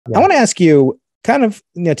I Yeah. want to ask you, kind of,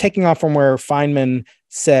 taking off from where Feynman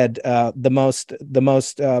said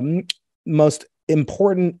most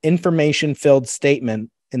important information-filled statement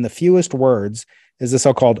in the fewest words is the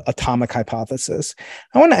so-called atomic hypothesis.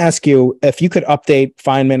 I want to ask you if you could update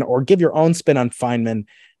Feynman or give your own spin on Feynman.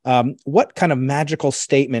 What kind of magical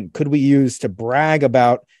statement could we use to brag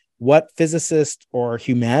about what physicist or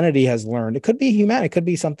humanity has learned? It could be humanity, it could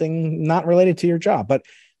be something not related to your job, but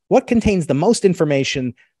what contains the most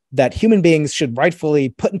information that human beings should rightfully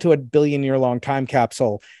put into a billion-year-long time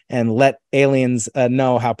capsule and let aliens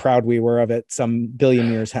know how proud we were of it some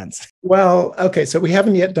billion years hence? Well, okay, so we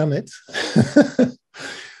haven't yet done it.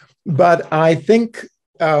 But I think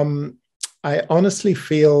I honestly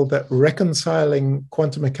feel that reconciling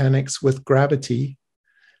quantum mechanics with gravity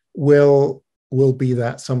will be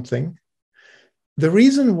that something. The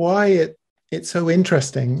reason why it's so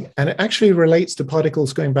interesting, and it actually relates to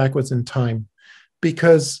particles going backwards in time,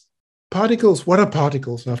 because particles, what are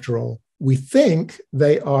particles after all? We think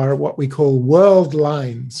they are what we call world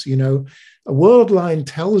lines. A world line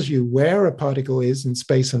tells you where a particle is in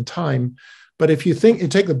space and time. But if you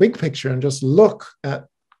take the big picture and just look at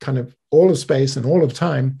kind of all of space and all of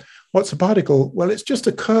time, what's a particle? Well, it's just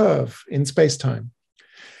a curve in space-time.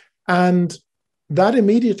 And that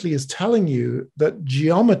immediately is telling you that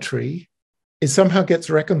geometry somehow gets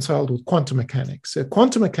reconciled with quantum mechanics. So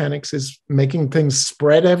quantum mechanics is making things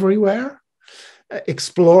spread everywhere,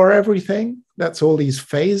 explore everything. That's all these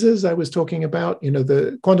phases I was talking about.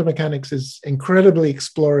 The quantum mechanics is incredibly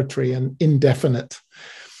exploratory and indefinite.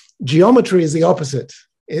 Geometry is the opposite.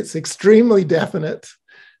 It's extremely definite.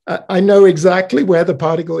 I know exactly where the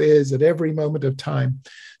particle is at every moment of time.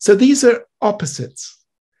 So these are opposites.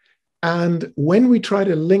 And when we try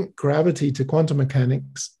to link gravity to quantum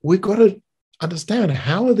mechanics, we've got to understand,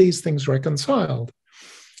 how are these things reconciled?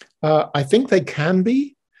 I think they can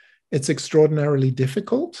be. It's extraordinarily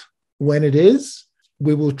difficult. When it is,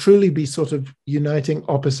 we will truly be sort of uniting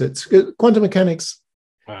opposites. Quantum mechanics,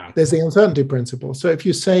 wow. There's the uncertainty principle. So if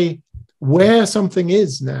you say where something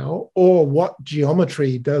is now, or what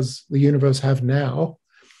geometry does the universe have now,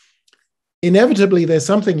 inevitably there's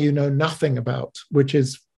something you know nothing about, which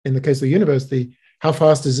is, in the case of the universe, how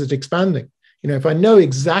fast is it expanding? If I know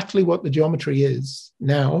exactly what the geometry is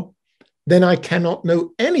now, then I cannot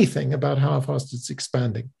know anything about how fast it's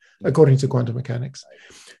expanding, according to quantum mechanics.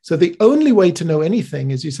 So the only way to know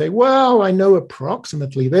anything is you say, well, I know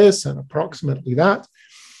approximately this and approximately that.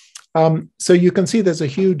 So you can see there's a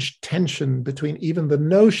huge tension between even the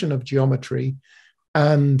notion of geometry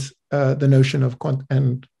and the notion of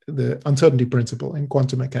and the uncertainty principle in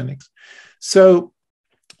quantum mechanics. So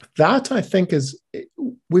that, I think,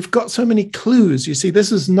 we've got so many clues. You see,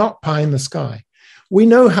 this is not pie in the sky. We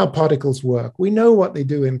know how particles work. We know what they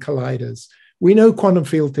do in colliders. We know quantum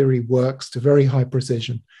field theory works to very high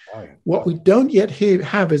precision. Oh, yeah. What we don't yet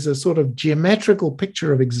have is a sort of geometrical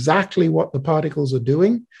picture of exactly what the particles are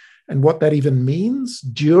doing and what that even means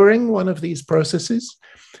during one of these processes.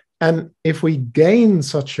 And if we gain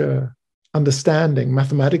such a understanding,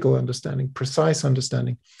 mathematical understanding, precise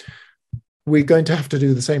understanding, we're going to have to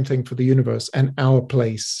do the same thing for the universe and our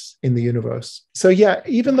place in the universe. So yeah,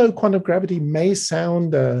 even though quantum gravity may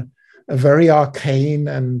sound a very arcane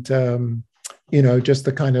and, just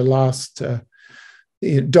the kind of last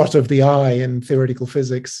dot of the I in theoretical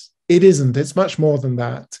physics, it isn't. It's much more than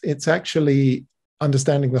that. It's actually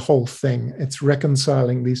understanding the whole thing. It's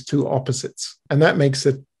reconciling these two opposites. And that makes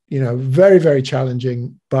it, very, very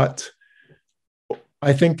challenging. But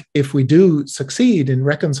I think if we do succeed in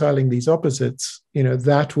reconciling these opposites,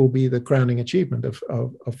 that will be the crowning achievement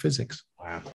of physics. Wow.